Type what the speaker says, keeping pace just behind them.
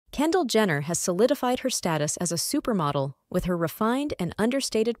Kendall Jenner has solidified her status as a supermodel with her refined and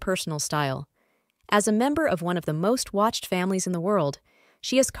understated personal style. As a member of one of the most watched families in the world,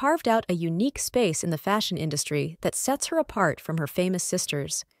 she has carved out a unique space in the fashion industry that sets her apart from her famous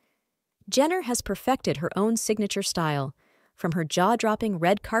sisters. Jenner has perfected her own signature style, from her jaw-dropping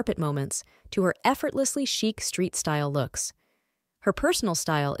red carpet moments to her effortlessly chic street-style looks. Her personal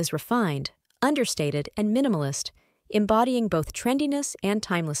style is refined, understated, and minimalist, embodying both trendiness and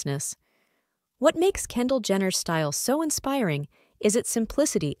timelessness. What makes Kendall Jenner's style so inspiring is its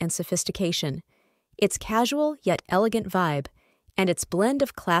simplicity and sophistication, its casual yet elegant vibe, and its blend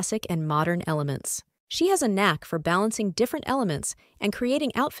of classic and modern elements. She has a knack for balancing different elements and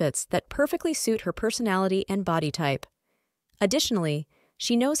creating outfits that perfectly suit her personality and body type. Additionally,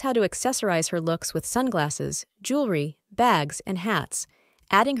 she knows how to accessorize her looks with sunglasses, jewelry, bags, and hats,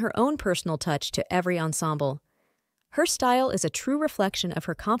 adding her own personal touch to every ensemble. Her style is a true reflection of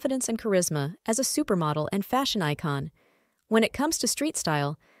her confidence and charisma as a supermodel and fashion icon. When it comes to street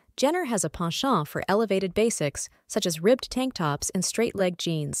style, Jenner has a penchant for elevated basics such as ribbed tank tops and straight-leg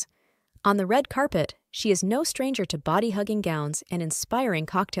jeans. On the red carpet, she is no stranger to body-hugging gowns and inspiring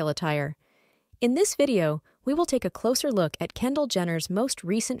cocktail attire. In this video, we will take a closer look at Kendall Jenner's most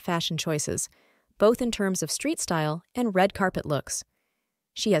recent fashion choices, both in terms of street style and red carpet looks.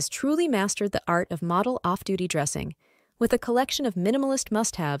 She has truly mastered the art of model off-duty dressing, with a collection of minimalist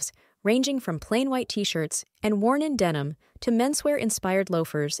must-haves ranging from plain white t-shirts and worn-in denim to menswear-inspired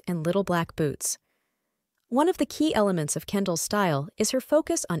loafers and little black boots. One of the key elements of Kendall's style is her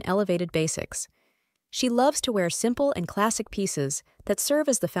focus on elevated basics. She loves to wear simple and classic pieces that serve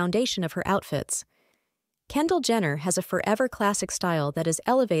as the foundation of her outfits. Kendall Jenner has a forever classic style that is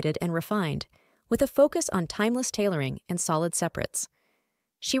elevated and refined, with a focus on timeless tailoring and solid separates.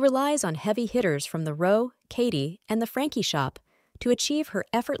 She relies on heavy hitters from the Row, Katie, and the Frankie shop to achieve her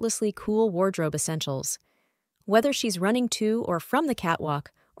effortlessly cool wardrobe essentials. Whether she's running to or from the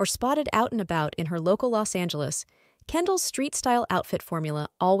catwalk or spotted out and about in her local Los Angeles, Kendall's street-style outfit formula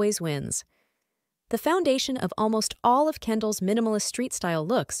always wins. The foundation of almost all of Kendall's minimalist street-style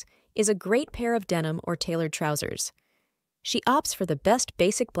looks is a great pair of denim or tailored trousers. She opts for the best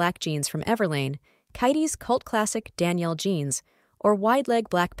basic black jeans from Everlane, Kitie's cult classic Danielle jeans, or wide-leg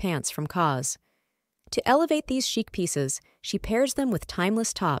black pants from Cause. To elevate these chic pieces, she pairs them with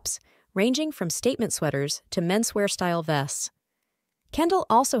timeless tops, ranging from statement sweaters to menswear-style vests. Kendall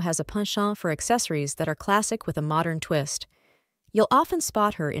also has a penchant for accessories that are classic with a modern twist. You'll often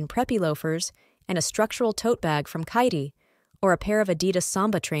spot her in preppy loafers and a structural tote bag from Kitie, or a pair of Adidas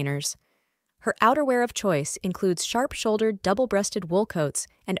Samba trainers. Her outerwear of choice includes sharp-shouldered, double-breasted wool coats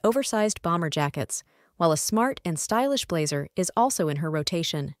and oversized bomber jackets, while a smart and stylish blazer is also in her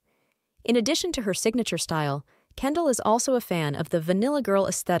rotation. In addition to her signature style, Kendall is also a fan of the vanilla girl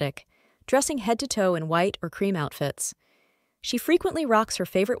aesthetic, dressing head-to-toe in white or cream outfits. She frequently rocks her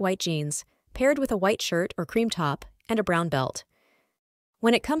favorite white jeans, paired with a white shirt or cream top and a brown belt.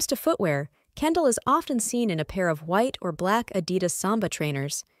 When it comes to footwear, Kendall is often seen in a pair of white or black Adidas Samba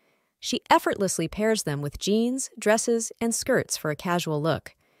trainers. She effortlessly pairs them with jeans, dresses, and skirts for a casual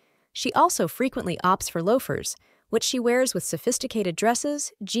look. She also frequently opts for loafers, which she wears with sophisticated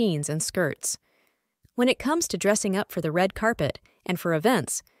dresses, jeans, and skirts. When it comes to dressing up for the red carpet and for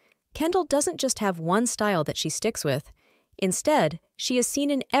events, Kendall doesn't just have one style that she sticks with. Instead, she is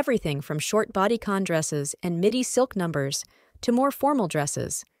seen in everything from short bodycon dresses and midi silk numbers to more formal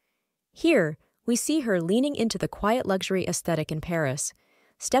dresses. Here, we see her leaning into the quiet luxury aesthetic in Paris,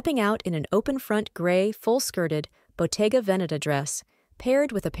 stepping out in an open-front gray, full-skirted Bottega Veneta dress,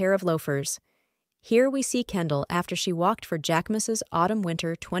 paired with a pair of loafers. Here we see Kendall after she walked for Jacquemus's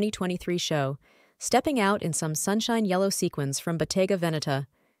Autumn-Winter 2023 show, stepping out in some sunshine yellow sequins from Bottega Veneta.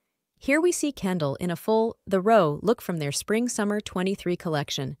 Here we see Kendall in a full The Row look from their Spring-Summer 23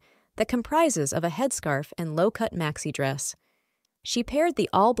 collection that comprises of a headscarf and low-cut maxi dress. She paired the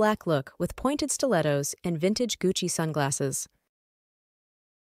all-black look with pointed stilettos and vintage Gucci sunglasses.